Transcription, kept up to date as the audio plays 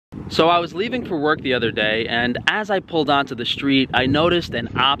So I was leaving for work the other day, and as I pulled onto the street, I noticed an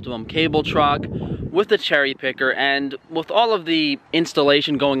Optimum cable truck with a cherry picker, and with all of the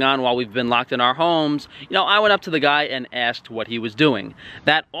installation going on while we've been locked in our homes, I went up to the guy and asked what he was doing.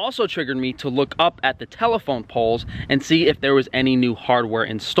 That also triggered me to look up at the telephone poles and see if there was any new hardware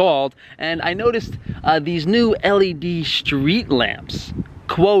installed, and I noticed these new LED street lamps.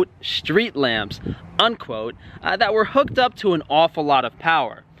 Quote, street lamps, unquote, that were hooked up to an awful lot of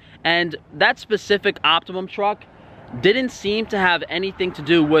power. And that specific Optimum truck didn't seem to have anything to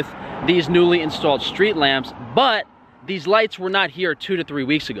do with these newly installed street lamps, but these lights were not here 2 to 3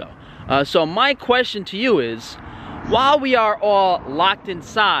 weeks ago. So my question to you is, while we are all locked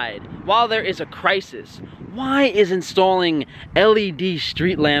inside, while there is a crisis, why is installing LED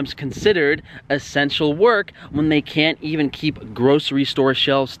street lamps considered essential work when they can't even keep grocery store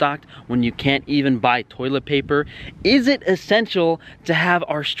shelves stocked, when you can't even buy toilet paper? Is it essential to have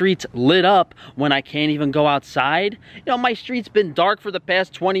our streets lit up when I can't even go outside? My street's been dark for the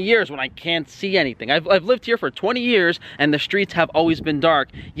past 20 years when I can't see anything. I've lived here for 20 years and the streets have always been dark,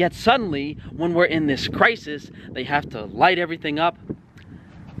 yet suddenly, when we're in this crisis, they have to light everything up.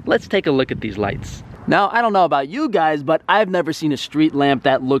 Let's take a look at these lights. Now, I don't know about you guys, but I've never seen a street lamp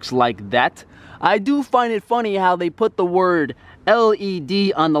that looks like that. I do find it funny how they put the word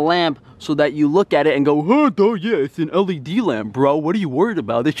LED on the lamp so that you look at it and go, oh yeah, it's an LED lamp, bro. What are you worried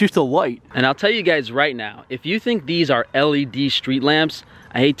about? It's just a light. And I'll tell you guys right now, if you think these are LED street lamps,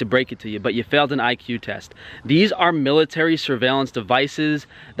 I hate to break it to you, but you failed an IQ test. These are military surveillance devices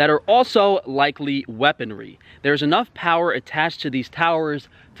that are also likely weaponry. There's enough power attached to these towers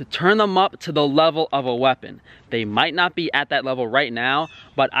to turn them up to the level of a weapon. They might not be at that level right now,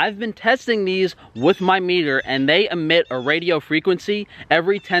 but I've been testing these with my meter and they emit a radio frequency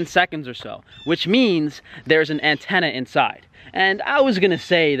every 10 seconds or so, which means there's an antenna inside. And I was gonna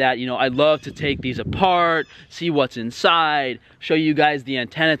say that, I'd love to take these apart, see what's inside, show you guys the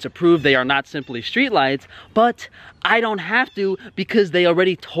antenna to prove they are not simply streetlights, but I don't have to because they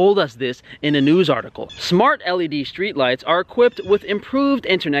already told us this in a news article. Smart LED streetlights are equipped with improved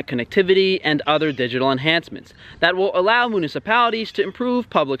internet connectivity and other digital enhancements that will allow municipalities to improve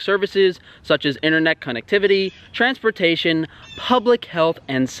public services such as internet connectivity, transportation, public health,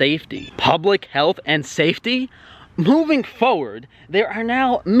 and safety. Public health and safety? Moving forward, there are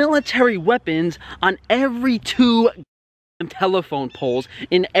now military weapons on every 2 telephone poles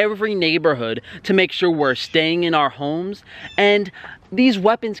in every neighborhood to make sure we're staying in our homes, and these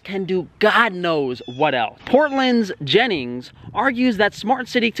weapons can do God knows what else. Portland's Jennings argues that smart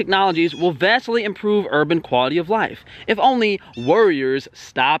city technologies will vastly improve urban quality of life if only worriers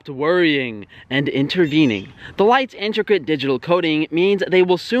stopped worrying and intervening. The light's intricate digital coding means they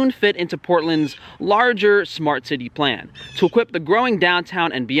will soon fit into Portland's larger smart city plan to equip the growing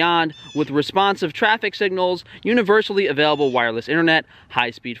downtown and beyond with responsive traffic signals, universally available wireless internet,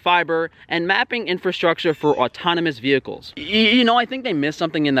 high-speed fiber, and mapping infrastructure for autonomous vehicles. I think they missed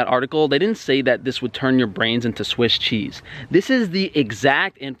something in that article. They didn't say that this would turn your brains into Swiss cheese. This is the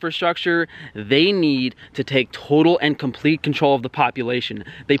exact infrastructure they need to take total and complete control of the population.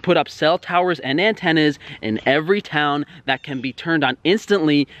 They put up cell towers and antennas in every town that can be turned on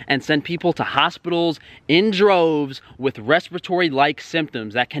instantly and send people to hospitals in droves with respiratory-like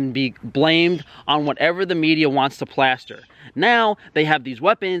symptoms that can be blamed on whatever the media wants to plaster. Now they have these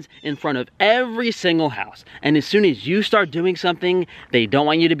weapons in front of every single house, and as soon as you start doing something they don't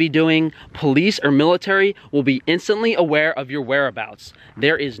want you to be doing, police or military will be instantly aware of your whereabouts.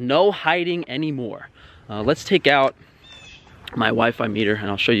 There is no hiding anymore. Let's take out my Wi-Fi meter and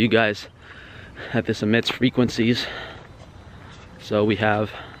I'll show you guys that this emits frequencies. So we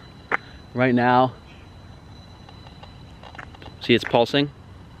have right now, see it's pulsing.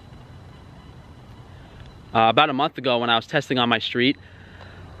 About a month ago when I was testing on my street,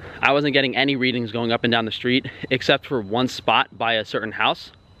 I wasn't getting any readings going up and down the street except for one spot by a certain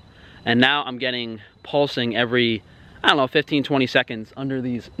house. And now I'm getting pulsing every, 15-20 seconds under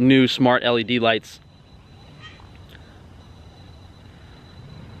these new smart LED lights.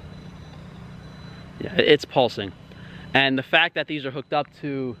 Yeah, it's pulsing. And the fact that these are hooked up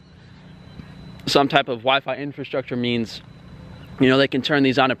to some type of Wi-Fi infrastructure means they can turn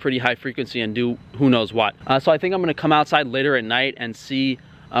these on a pretty high frequency and do who knows what. So I think I'm gonna come outside later at night and see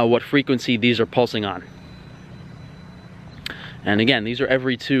what frequency these are pulsing on. And again, these are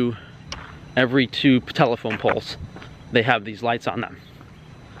every two telephone poles. They have these lights on them,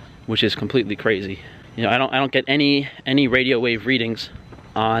 which is completely crazy. I don't get any radio wave readings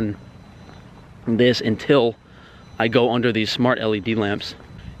on this until I go under these smart LED lamps.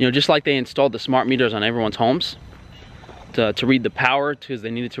 Just like they installed the smart meters on everyone's homes, to read the power, because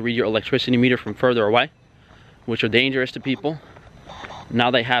they needed to read your electricity meter from further away, which are dangerous to people.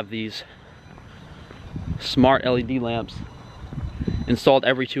 Now they have these smart LED lamps installed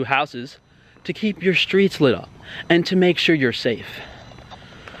every 2 houses to keep your streets lit up and to make sure you're safe.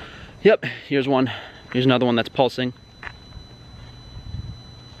 Yep, here's one. Here's another one that's pulsing.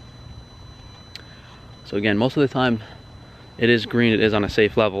 So again, most of the time it is green, it is on a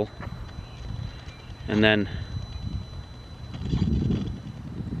safe level. And then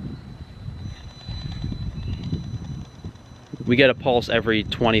we get a pulse every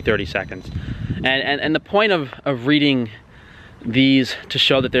 20-30 seconds. And the point of reading these to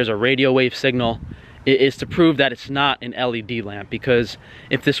show that there's a radio wave signal is to prove that it's not an LED lamp, because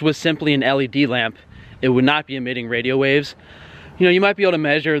if this was simply an LED lamp, it would not be emitting radio waves. You know, you might be able to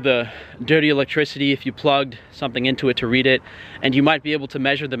measure the dirty electricity if you plugged something into it to read it, and you might be able to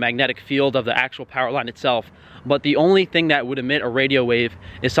measure the magnetic field of the actual power line itself. But the only thing that would emit a radio wave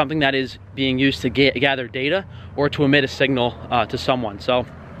is something that is being used to gather data or to emit a signal to someone. So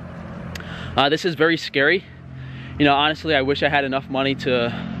this is very scary. You know, honestly, I wish I had enough money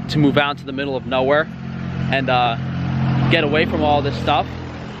to move out to the middle of nowhere and get away from all this stuff.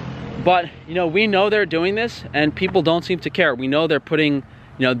 But, you know, we know they're doing this and people don't seem to care. We know they're putting,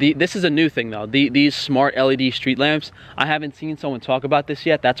 you know, this is a new thing though, these smart LED street lamps. I haven't seen someone talk about this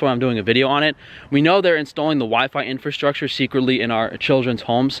yet. That's why I'm doing a video on it. We know they're installing the Wi-Fi infrastructure secretly in our children's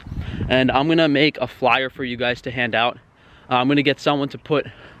homes. And I'm gonna make a flyer for you guys to hand out. I'm gonna get someone to put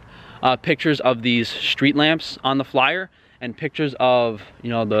pictures of these street lamps on the flyer and pictures of,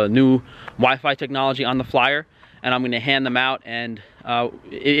 you know, the new Wi-Fi technology on the flyer. And I'm gonna hand them out, and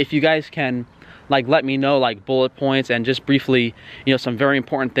if you guys can, like, let me know, like, bullet points and just briefly, you know, some very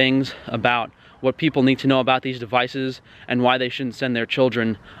important things about what people need to know about these devices and why they shouldn't send their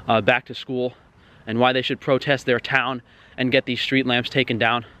children back to school, and why they should protest their town and get these street lamps taken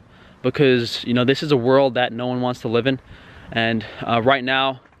down, because, you know, this is a world that no one wants to live in. And right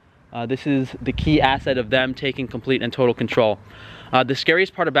now, this is the key asset of them taking complete and total control. The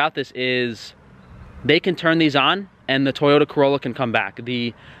scariest part about this is they can turn these on and the Toyota Corolla can come back.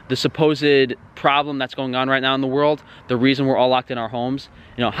 The supposed problem that's going on right now in the world, the reason we're all locked in our homes,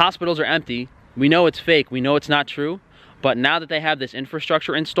 you know, hospitals are empty. We know it's fake, we know it's not true, but now that they have this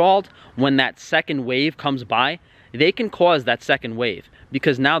infrastructure installed, when that second wave comes by, they can cause that second wave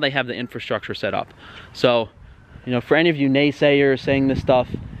because now they have the infrastructure set up. So, you know, for any of you naysayers saying this stuff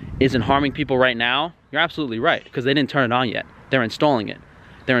isn't harming people right now, you're absolutely right, because they didn't turn it on yet. They're installing it.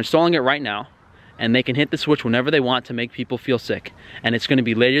 They're installing it right now, and they can hit the switch whenever they want to make people feel sick. And it's gonna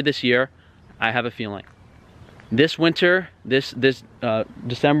be later this year, I have a feeling. This winter, this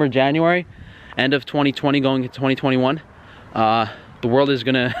December, January, end of 2020 going into 2021, the world is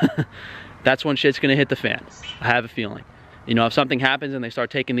gonna, that's when shit's gonna hit the fan. I have a feeling. You know, if something happens and they start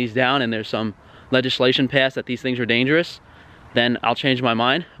taking these down and there's some legislation passed that these things are dangerous, then I'll change my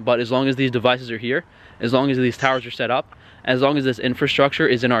mind. But as long as these devices are here, as long as these towers are set up, as long as this infrastructure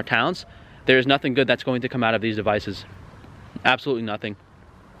is in our towns, there's nothing good that's going to come out of these devices. Absolutely nothing.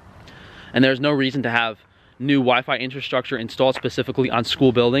 And there's no reason to have new Wi-Fi infrastructure installed specifically on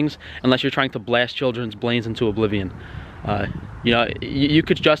school buildings unless you're trying to blast children's brains into oblivion. You know, you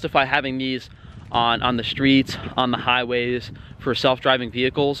could justify having these on the streets, on the highways, for self-driving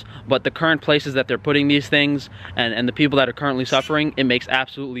vehicles, but the current places that they're putting these things and the people that are currently suffering, it makes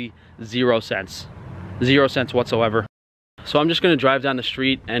absolutely 0 sense. 0 sense whatsoever. So I'm just gonna drive down the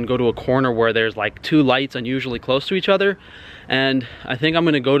street and go to a corner where there's like 2 lights unusually close to each other, and I think I'm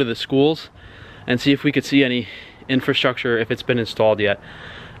gonna go to the schools and see if we could see any infrastructure, if it's been installed yet.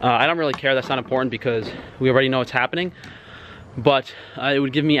 I don't really care, that's not important because we already know what's happening, but it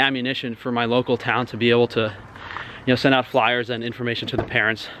would give me ammunition for my local town to be able to, you know, send out flyers and information to the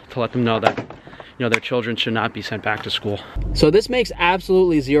parents to let them know that, you know, their children should not be sent back to school. So this makes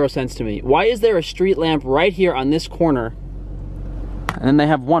absolutely 0 sense to me. Why is there a street lamp right here on this corner, and then they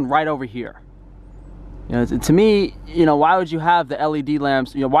have one right over here? You know, to me, you know, why would you have the LED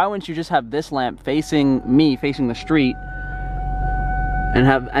lamps? You know, why wouldn't you just have this lamp facing me, facing the street,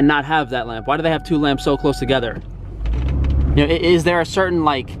 and not have that lamp? Why do they have 2 lamps so close together? You know, is there a certain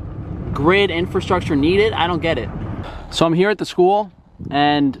like grid infrastructure needed? I don't get it. So I'm here at the school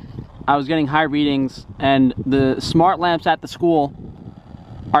and I was getting high readings, and the smart lamps at the school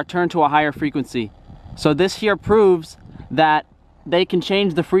are turned to a higher frequency. So this here proves that they can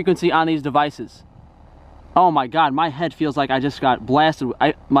change the frequency on these devices. Oh my God, my head feels like I just got blasted.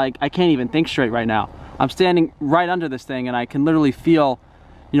 I can't even think straight right now. I'm standing right under this thing and I can literally feel,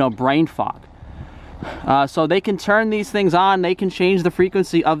 you know, brain fog. So they can turn these things on, they can change the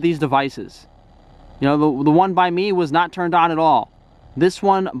frequency of these devices. You know, the one by me was not turned on at all. This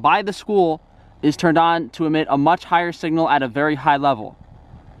one by the school is turned on to emit a much higher signal at a very high level.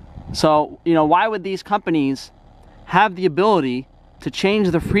 So, you know, why would these companies have the ability to change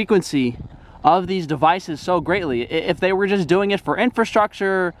the frequency of these devices so greatly? If they were just doing it for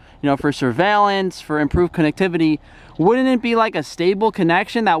infrastructure, you know, for surveillance, for improved connectivity, wouldn't it be like a stable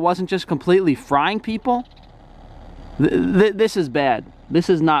connection that wasn't just completely frying people? This is bad. This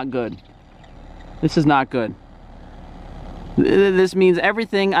is not good. This is not good. This means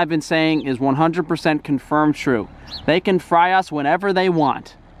everything I've been saying is 100% confirmed true. They can fry us whenever they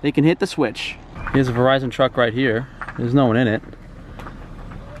want. They can hit the switch. Here's a Verizon truck right here. There's no one in it.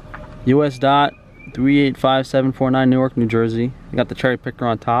 US dot 385749 Newark, New Jersey. You got the cherry picker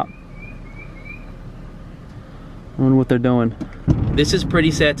on top. I wonder what they're doing. This is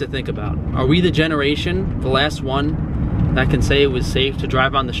pretty sad to think about. Are we the generation, the last one, that can say it was safe to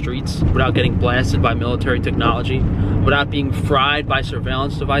drive on the streets without getting blasted by military technology, without being fried by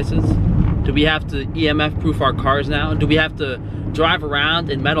surveillance devices? Do we have to EMF proof our cars now? Do we have to drive around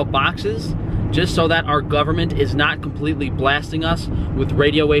in metal boxes just so that our government is not completely blasting us with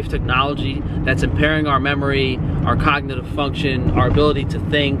radio wave technology that's impairing our memory, our cognitive function, our ability to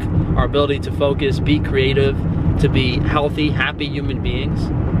think, our ability to focus, be creative, to be healthy, happy human beings?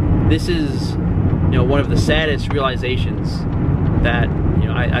 This is, you know, one of the saddest realizations that, you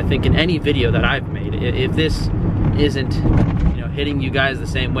know, I think in any video that I've made. If this isn't, you know, hitting you guys the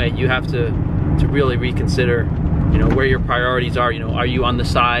same way, you have to really reconsider, you know, where your priorities are. You know, are you on the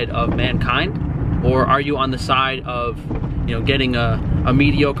side of mankind, or are you on the side of, you know, getting a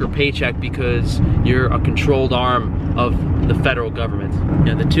mediocre paycheck because you're a controlled arm of the federal government?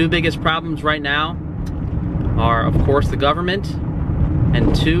 You know, the two biggest problems right now are, of course, the government,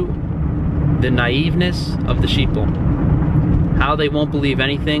 and two, the naiveness of the sheeple. How they won't believe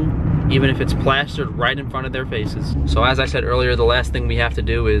anything, even if it's plastered right in front of their faces. So as I said earlier, the last thing we have to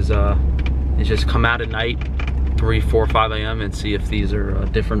do is just come out at night, 3, 4, 5 a.m. and see if these are a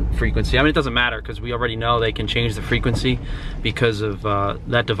different frequency. I mean, it doesn't matter because we already know they can change the frequency because of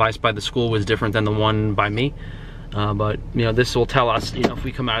that device by the school was different than the one by me. But, you know, this will tell us, you know, if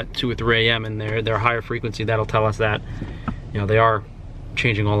we come out at 2 or 3 a.m. and they're higher frequency, that'll tell us that, you know, they are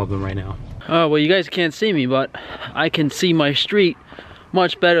changing all of them right now. Oh, well, you guys can't see me, but I can see my street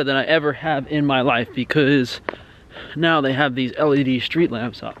much better than I ever have in my life because now they have these LED street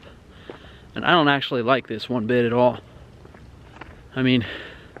lamps up. And I don't actually like this one bit at all. I mean,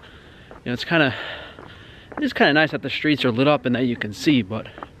 you know, it's kind of nice that the streets are lit up and that you can see, but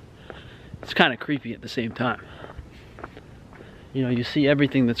it's kind of creepy at the same time. You know, you see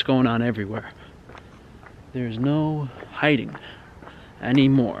everything that's going on everywhere. There's no hiding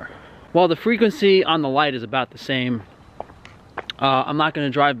anymore. Well, the frequency on the light is about the same. I'm not going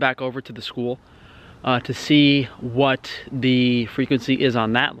to drive back over to the school to see what the frequency is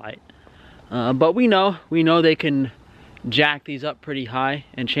on that light. But we know they can jack these up pretty high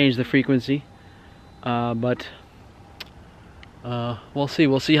and change the frequency. But we'll see.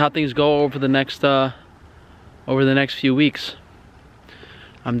 We'll see how things go over the next few weeks.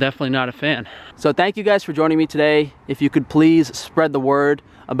 I'm definitely not a fan. So thank you guys for joining me today. If you could please spread the word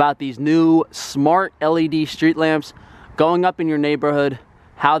about these new smart LED street lamps going up in your neighborhood,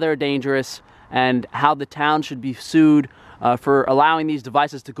 how they're dangerous, and how the town should be sued for allowing these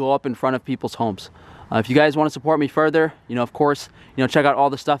devices to go up in front of people's homes. If you guys want to support me further, you know, of course, you know, check out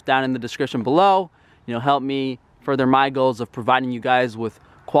all the stuff down in the description below. You know, help me further my goals of providing you guys with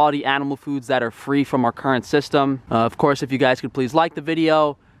quality animal foods that are free from our current system. Of course, if you guys could please like the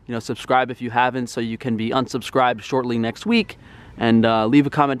video, you know, subscribe if you haven't, so you can be unsubscribed shortly next week, and leave a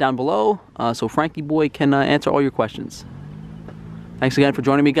comment down below so Frankie Boy can answer all your questions. Thanks again for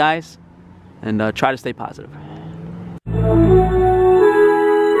joining me, guys, and try to stay positive.